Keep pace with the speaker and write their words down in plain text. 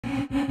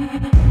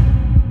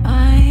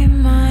My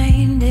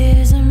mind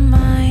is a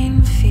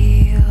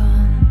minefield.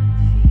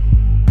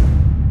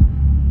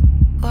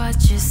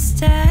 Watch your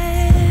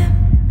step,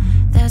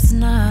 that's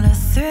not a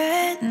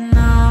threat,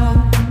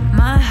 no.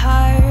 My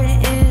heart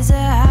is a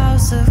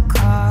house of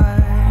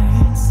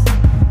cards.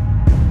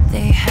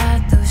 They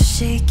had those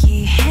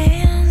shaky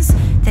hands,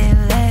 they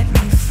let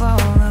me fall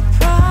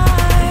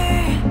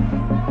apart.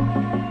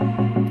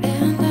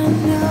 And I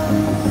know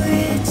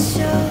it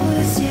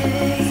shows,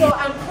 yeah. So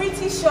I'm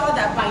pretty sure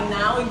that by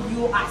now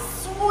you are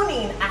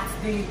swooning at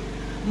the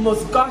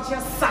most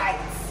gorgeous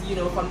sights, you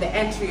know, from the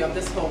entry of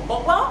this home.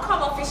 But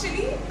welcome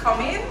officially,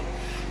 come in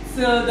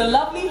to the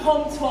lovely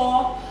home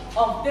tour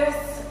of this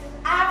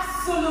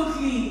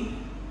absolutely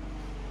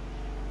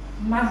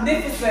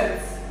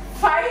magnificent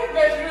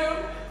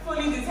 5-bedroom,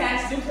 fully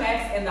detached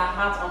duplex in the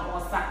heart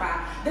of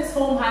Osapa. This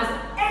home has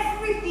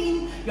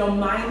everything your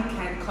mind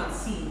can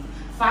conceive.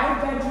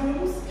 5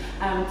 bedrooms,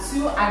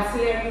 2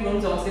 ancillary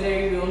rooms or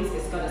auxiliary rooms.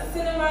 It's got a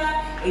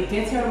cinema, a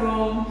data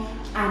room,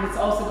 and it's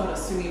also got a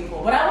swimming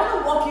pool. But I want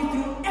to walk you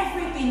through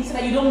everything so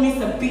that you don't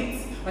miss a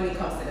beat when it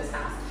comes to this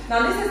house.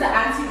 Now this is the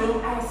ante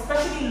room. I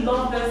especially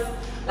love this,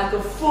 like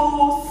a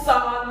full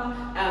sun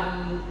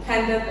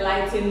pendant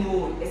lighting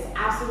mood. It's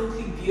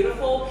absolutely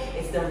beautiful.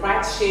 It's the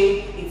right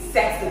shade. It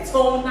sets the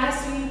tone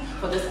nicely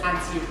for this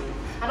ante room.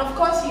 And of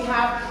course you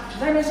have,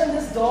 did I mention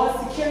this door?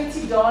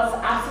 Security doors,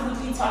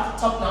 absolutely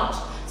top notch.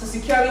 So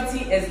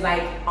security is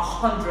like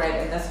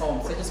 100 in this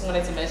home. So I just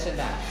wanted to mention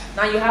that.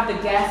 Now you have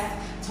the guest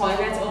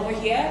toilet over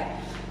here.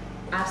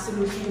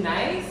 Absolutely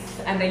nice.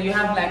 And then you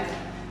have like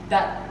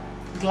that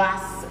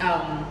glass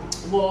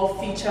wall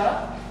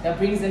feature that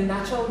brings in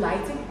natural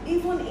lighting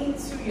even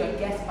into your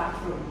guest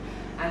bathroom.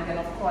 And then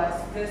of course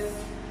this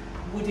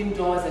wooden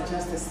doors are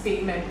just a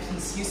statement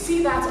piece. You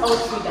see that all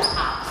through the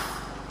house.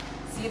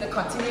 See the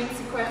continuing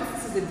sequence.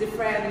 This is a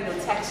different, you know,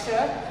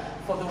 texture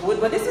for the wood.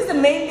 But this is the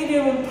main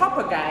living room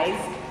proper, guys.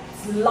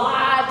 It's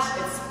large,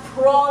 it's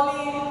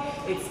sprawling,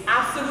 it's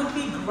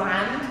absolutely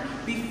grand,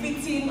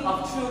 befitting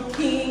of true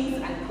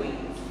kings and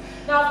queens.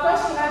 Now, of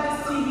course, you have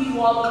this TV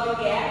wall over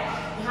here.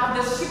 You have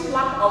this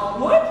shiplap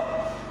of wood,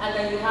 and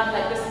then you have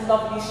like this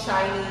lovely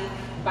shiny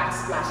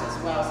backsplash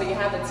as well. So you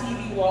have the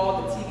TV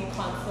wall, the TV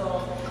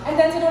console, and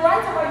then to the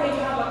right over here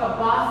you have like a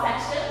bar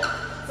section.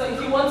 So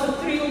if you want to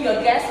thrill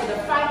your guests with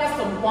the finest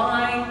of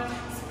wine,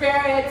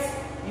 spirits,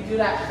 you do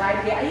that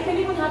right here. And you can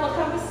even have a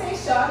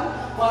conversation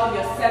while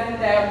you're serving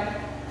them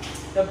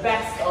the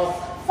best of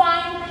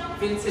fine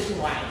vintage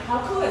wine.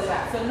 How cool is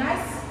that? So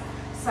nice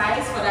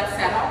size for that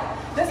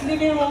setup. This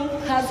living room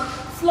has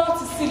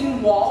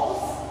floor-to-ceiling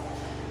walls.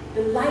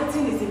 The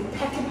lighting is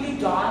impeccably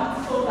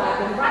done so that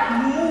the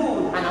right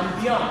mood and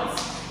ambiance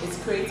is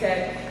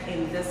created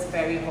in this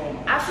very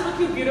home.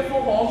 Absolutely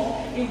beautiful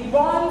home. It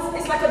runs,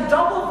 it's like a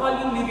double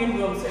volume living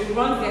room, so it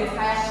runs the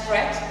entire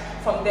stretch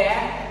from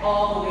there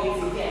all the way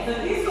to here. So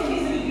this can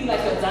easily be like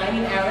a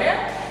dining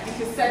area. You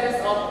can set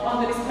this up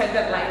under this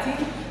pendant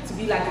lighting to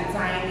be like a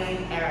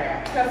dining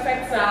area.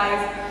 Perfect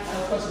size, and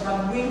of course you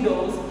have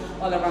windows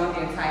all around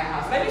the entire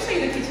house. Let me show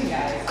you the kitchen,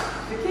 guys.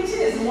 The kitchen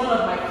is one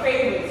of my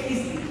favorites,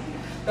 easily.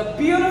 The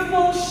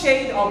beautiful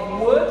shade of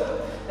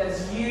wood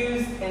that's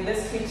used in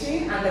this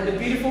kitchen, and then the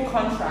beautiful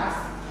contrast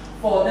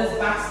for this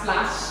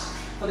backsplash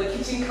for the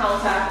kitchen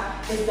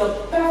counter is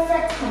the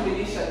perfect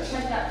combination.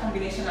 Check that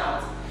combination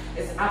out.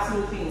 It's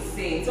absolutely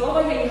insane. So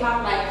over here you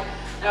have like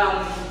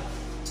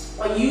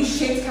a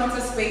U-shaped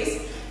counter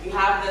space. You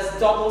have this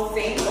double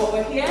sink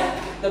over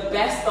here, the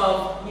best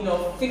of, you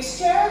know,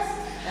 fixtures,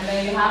 and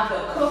then you have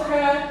the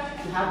cooker.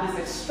 You have this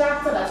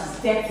extractor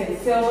that's decked in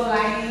silver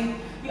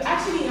lining. You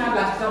actually have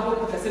like double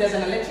cooker. So there's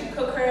an electric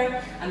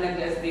cooker, and then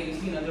there's the,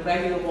 you know, the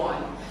regular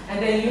one.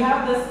 And then you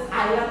have this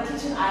island,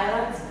 kitchen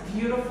island. It's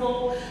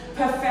beautiful,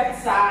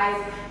 perfect size.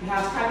 You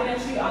have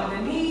cabinetry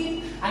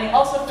underneath, and it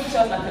also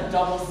features like a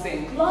double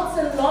sink. Lots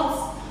and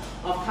lots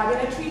of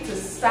cabinetry to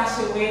stash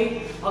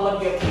away all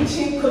of your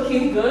kitchen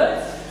cooking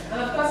goods. And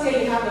of course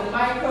here you have the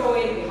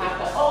microwave, you have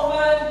the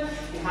oven,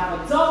 you have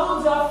a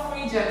double door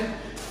fridge and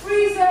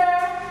freezer,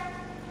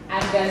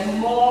 and then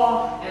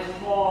more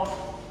and more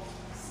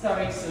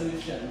storage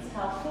solutions.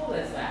 How cool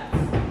is that?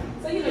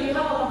 So you know, you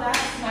have all of that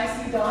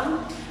nicely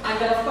done. And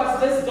then of course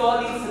this door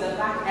leads to the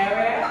back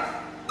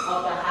area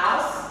of the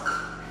house.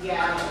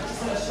 Yeah, I'm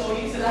just going to show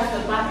you. So that's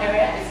the back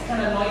area. It's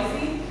kind of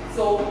noisy.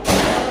 So I'm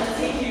going to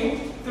take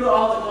you through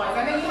all the noise.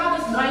 And then you have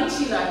this wine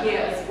chiller here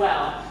as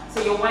well.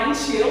 So your wine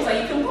chills, and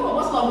you can put a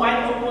bottle of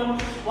wine open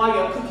while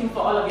you're cooking for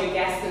all of your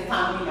guests and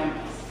family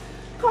members.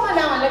 Come on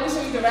now and let me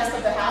show you the rest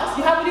of the house.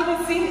 You haven't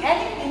even seen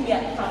anything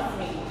yet from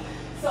me.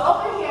 So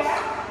over here,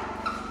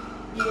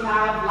 you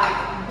have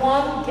like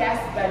one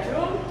guest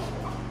bedroom.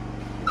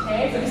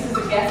 Okay, so this is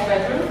the guest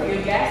bedroom for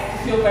your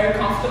guests to feel very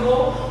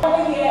comfortable.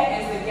 Over here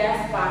is the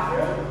guest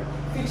bathroom,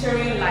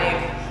 featuring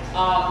like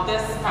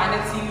this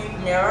vanity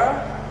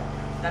mirror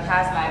that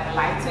has like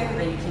lighting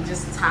that you can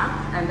just tap,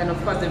 and then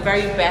of course the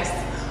very best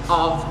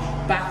of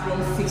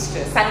bathroom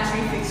fixtures,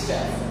 sanitary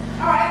fixtures.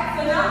 All right,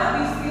 so now that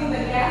we've seen the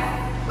guest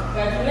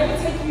bedroom, let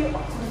me take you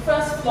to the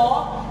first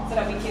floor so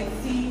that we can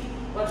see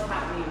what's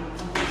happening.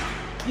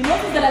 You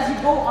notice that as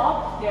you go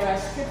up, there are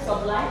strips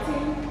of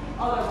lighting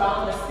all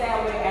around the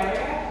stairway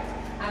area,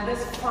 and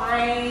this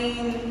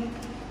fine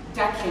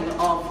decking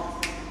of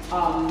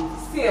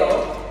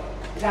steel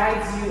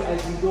guides you as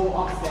you go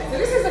upstairs. So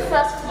this is the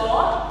first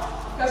floor.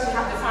 Of course, you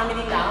have the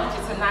family lounge.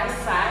 It's a nice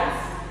size.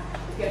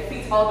 You can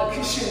fit all the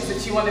cushions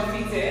that you want to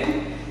fit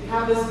in. You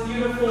have this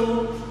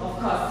beautiful, of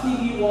course,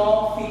 TV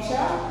wall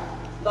feature,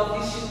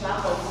 lovely sheet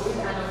lamp of wood,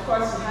 and of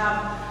course you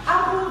have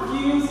ample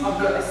views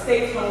of your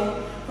estate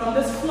home from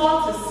this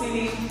floor to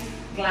ceiling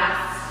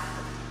glass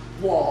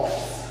walls.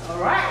 All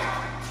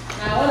right.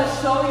 Now I want to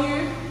show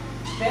you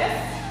this.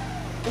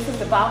 This is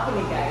the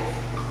balcony, guys.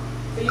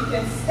 So you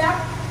can step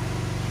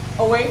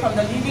away from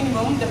the living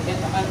room on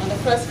the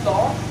first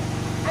floor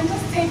and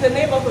just take the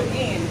neighborhood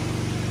in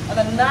on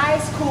a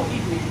nice, cool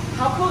evening.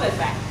 How cool is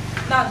that?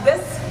 Now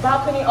this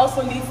balcony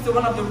also leads to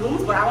one of the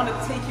rooms, but I want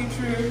to take you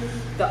through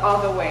the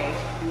other way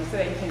so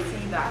that you can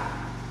see that.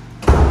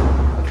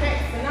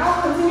 Okay, so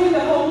now continuing the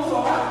home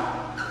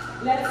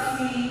tour, let's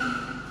see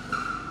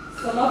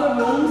some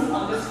other rooms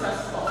on this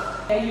first floor.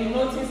 And you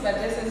notice that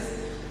this is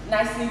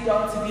nicely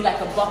done to be like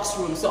a box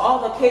room. So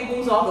all the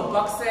cables, all the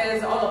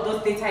boxes, all of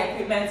those data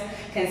equipment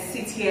can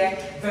sit here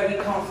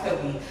very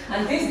comfortably.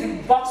 And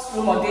this box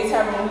room or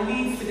data room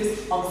leads to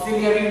this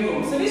auxiliary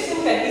room. So this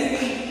room can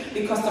easily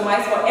be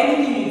customized for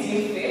anything you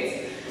deem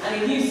fit,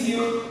 and it gives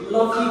you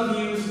lovely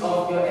views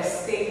of your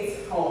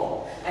estate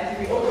home. And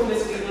if we open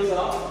these windows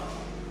up,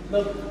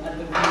 look at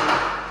the view.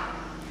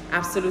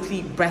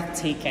 Absolutely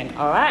breathtaking.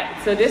 All right,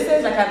 so this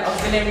is like an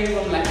auxiliary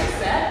room, like I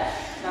said.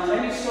 Now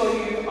let me show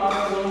you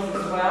other rooms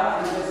as well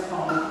in this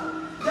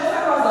home. Just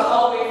across the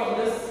hallway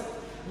from this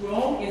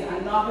room is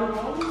another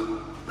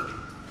room.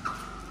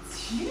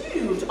 It's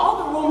huge. All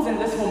the rooms in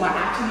this home are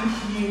actually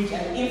huge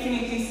and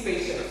infinitely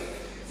spacious.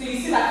 So you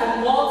see that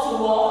from wall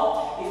to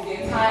wall is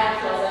the entire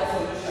closet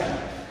solution,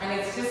 and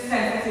it's just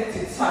sensitive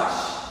to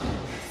touch.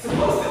 It's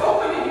supposed to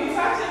open if you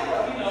touch it,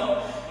 but you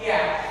know,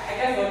 yeah, I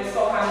guess when we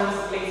saw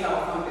handles later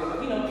or something,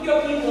 but you know,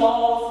 POP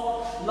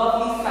walls,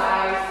 lovely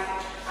size.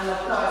 And of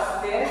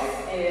course, this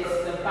is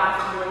the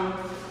bathroom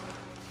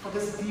for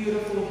this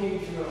beautiful,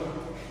 huge room.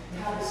 You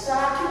have the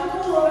shower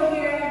cubicle over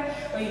here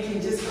where you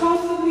can just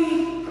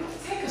comfortably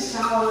take a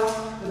shower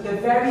with the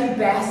very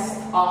best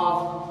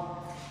of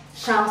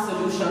shower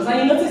solutions. And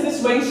you notice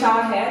this rain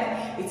shower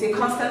head, it's a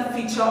constant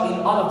feature in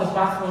all of the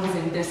bathrooms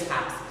in this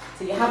house.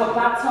 So you have a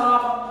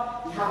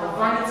bathtub, you have a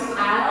vanity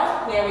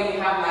aisle there where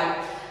you have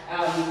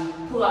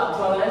like pull-up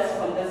drawers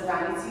from this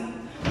vanity,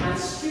 and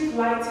strip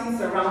lighting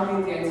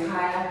surrounding the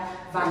entire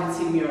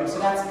vanity mirror. So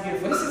that's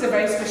beautiful. This is a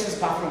very spacious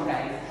bathroom,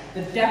 guys.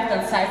 The depth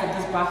and size of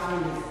this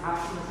bathroom is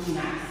absolutely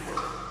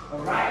nice. All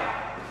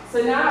right.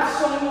 So now I've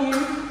shown you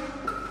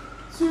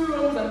 2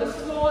 rooms on this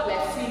floor.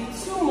 Let's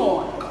see 2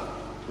 more.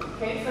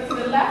 Okay, so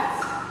to the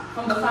left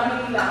from the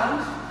family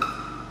lounge,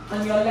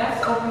 on your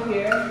left over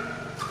here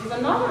is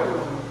another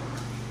room.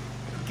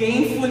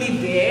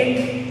 Gainfully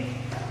big,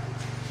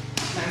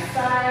 nice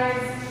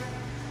size,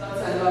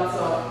 lots and lots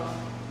of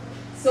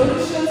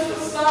solutions for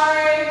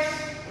storage.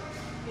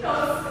 You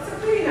know, it's a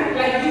pretty nice,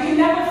 like you can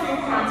never feel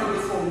cramped in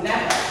this home,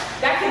 never.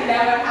 That can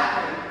never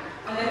happen.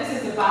 And then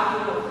this is the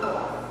bathroom, of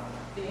course.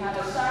 So you have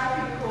a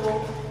shower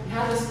cubicle, you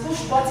have this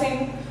push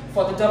button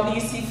for the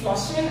WC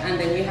flushing, and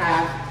then we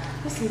have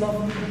this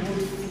lovely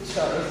wood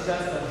feature. It's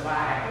just a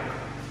vibe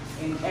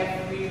in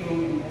every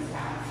room in this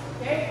house,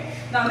 okay?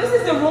 Now this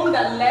is the room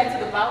that led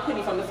to the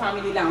balcony from the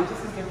family lounge.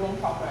 This is the room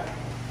proper.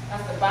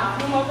 That's the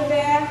bathroom over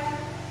there.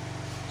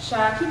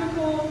 Shower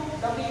cubicle,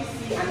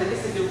 WC, and then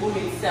this is the room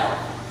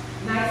itself.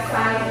 Nice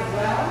size as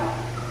well.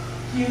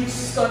 Huge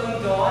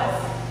sturdy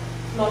doors,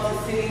 floor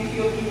to ceiling,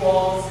 POP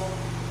walls.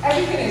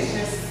 Everything is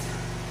just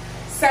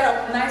set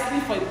up nicely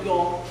for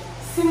your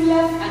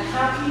seamless and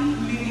happy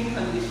living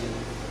conditions.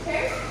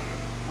 Okay?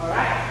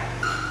 Alright.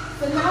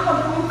 So now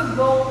we're going to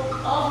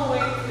go all the way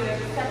to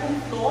the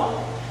second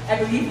floor. I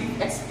believe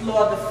we've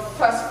explored the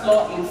first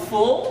floor in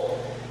full.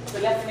 So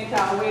let's make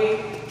our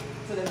way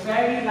to the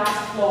very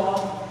last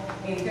floor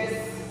in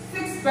this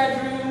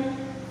 6-bedroom,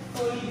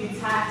 fully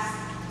detached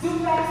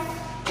duplex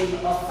in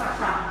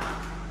Osapa.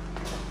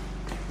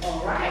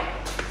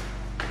 Alright.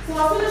 So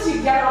as soon as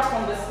you get up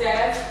from the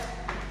stairs,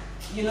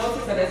 you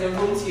notice that there's a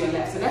room to your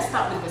left. So let's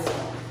start with this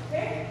one.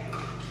 Okay?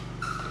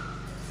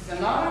 This is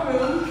another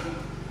room.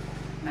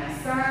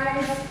 Nice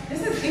size.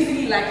 This is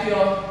easily like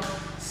your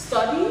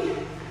study.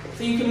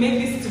 So you can make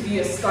this to be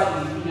a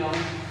study, you know.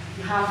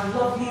 You have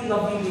lovely,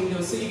 lovely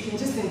windows, so you can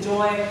just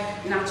enjoy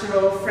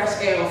natural,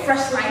 fresh air or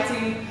fresh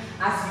lighting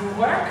as you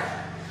work,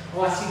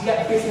 or as you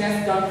get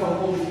business done from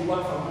home if you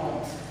work from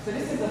home. So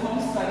this is the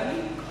home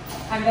study.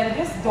 And then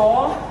this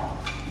door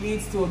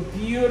leads to a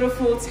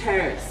beautiful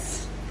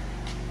terrace.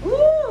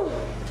 Woo!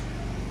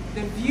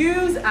 The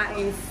views are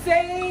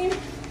insane.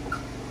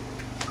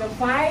 The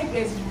vibe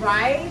is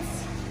right.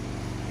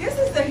 This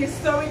is the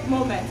historic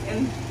moment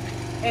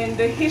in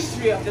the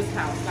history of this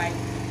house. Like,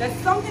 there's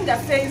something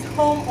that says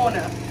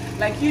homeowner,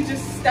 like you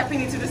just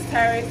stepping into this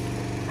terrace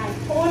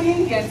and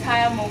owning the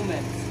entire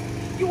moment.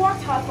 You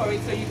worked hard for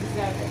it, so you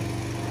deserve it.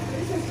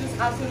 This is just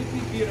absolutely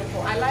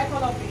beautiful. I like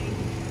all of the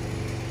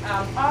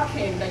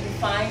arcing that you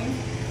find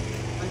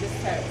on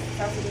this terrace. It's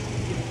absolutely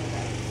beautiful,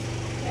 guys.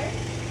 Okay?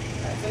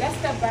 Alright, so let's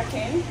step back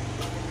in.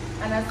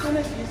 And as soon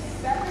as you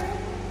step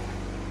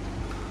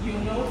in, you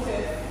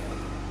notice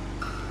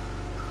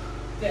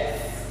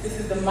this. This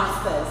is the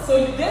master's.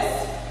 So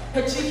this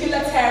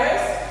particular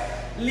terrace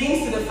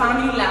links to the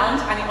family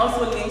lounge and it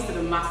also links to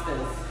the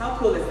master's. How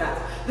cool is that?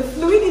 The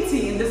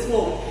fluidity in this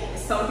home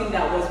is something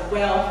that was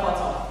well thought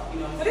of,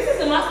 you know. So this is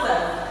the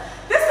master's.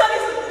 This one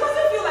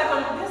doesn't feel like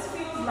this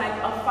feels like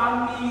a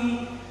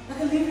family, like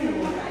a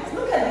living room, guys.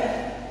 Look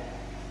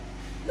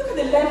at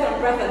the length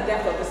and breadth and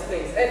depth of this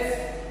place.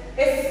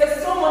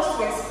 There's so much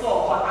to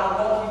explore, but I'll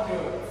walk you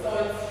through it. So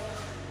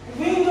it's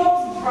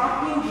windows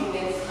wrapping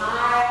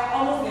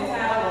almost the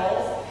entire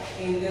walls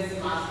in this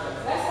master.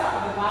 Let's start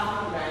with the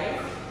bathroom, right?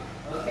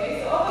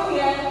 Okay, so over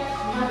here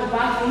you have the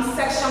bathroom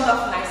sectioned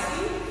up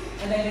nicely,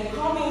 and then you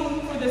come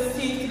in through the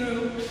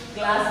see-through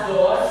glass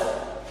doors,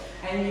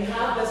 and you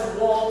have this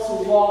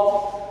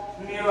wall-to-wall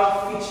mirror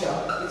feature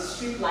with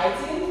strip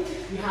lighting.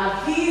 You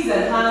have his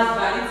and hers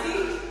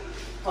vanity.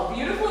 How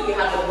beautiful! You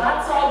have the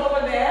bathtub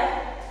over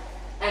there,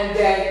 and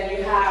then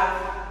you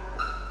have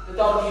the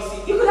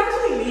WC. You could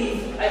actually leave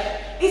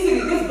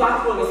easily. This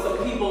bathroom is some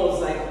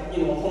people's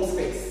home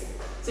space.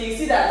 So you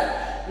see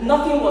that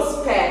nothing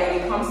was spared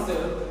when it comes to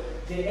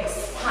the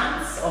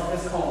expanse of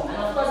this home. And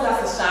of course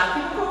that's the shower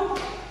cubicle.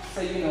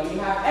 So you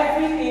have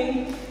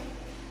everything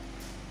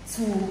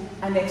to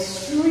an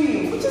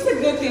extreme, which is a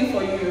good thing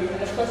for you.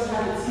 And of course you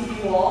have a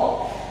TV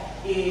wall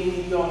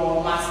in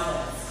your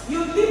masters.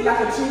 You live like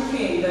a true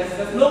king.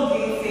 There's no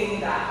game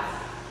saying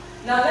that.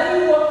 Now let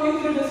me walk you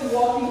through this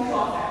walk-in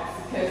closet,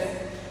 because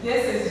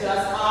this is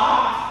just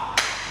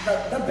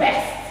the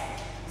best.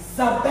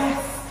 The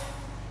best.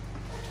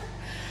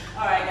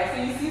 Alright guys,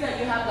 so you see that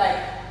you have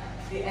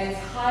the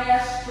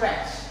entire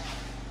stretch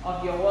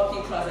of your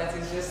walk-in closet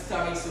is just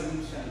storage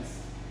solutions.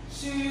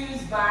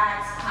 Shoes,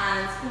 bags,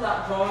 pants,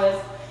 pull-out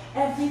drawers,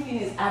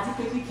 everything is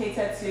adequately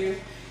catered to.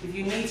 If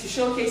you need to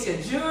showcase your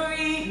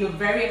jewelry, your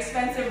very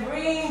expensive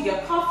ring, your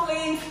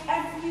cufflinks,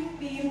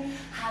 everything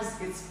has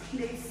its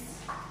place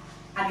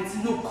and its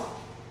nook.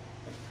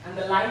 And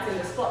the lighting,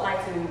 the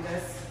spotlighting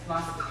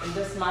in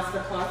this master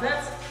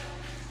closet.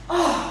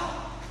 Oh,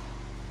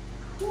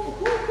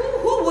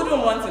 who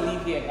wouldn't want to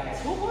live here,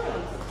 guys? Who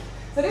wouldn't?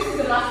 So this is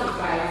the master,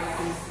 guys.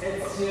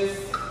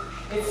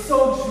 It's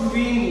so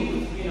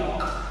dreamy,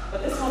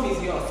 But this home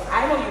is yours.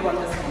 I know you want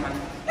this home,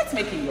 and let's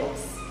make it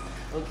yours.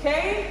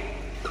 Okay?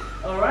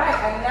 Alright,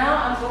 and now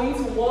I'm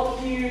going to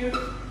walk you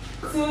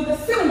to the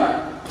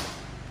cinema.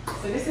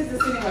 So this is the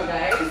cinema,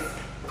 guys.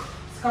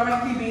 It's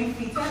currently being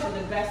fitted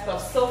with the best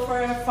of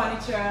sofa,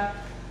 furniture,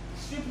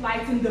 strip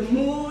lighting, the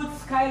mood,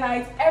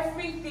 skylights,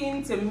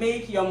 everything to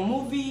make your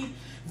movie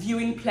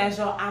viewing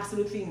pleasure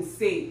absolutely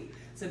insane.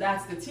 So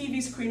that's the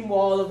TV screen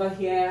wall over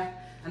here.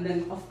 And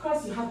then, of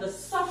course, you have the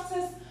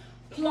softest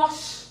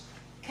plush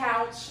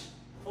couch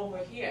over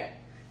here.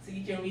 So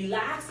you can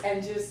relax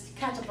and just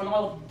catch up on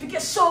all of the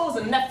biggest shows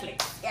on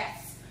Netflix.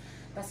 Yes,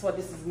 that's what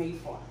this is made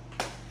for.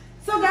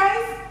 So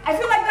guys, I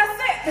feel like that's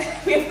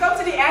it. We've come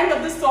to the end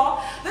of this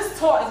tour. This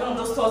tour is one of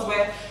those tours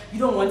where you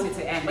don't want it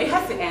to end, but it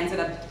has to end so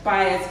that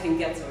buyers can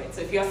get to it.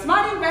 So if you're a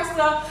smart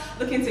investor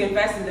looking to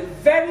invest in the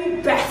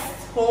very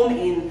best home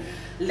in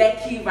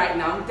Lekki right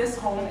now, this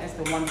home is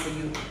the one for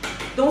you.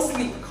 Don't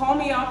sleep. Call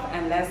me up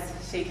and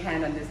let's shake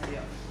hands on this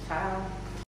deal. Ciao.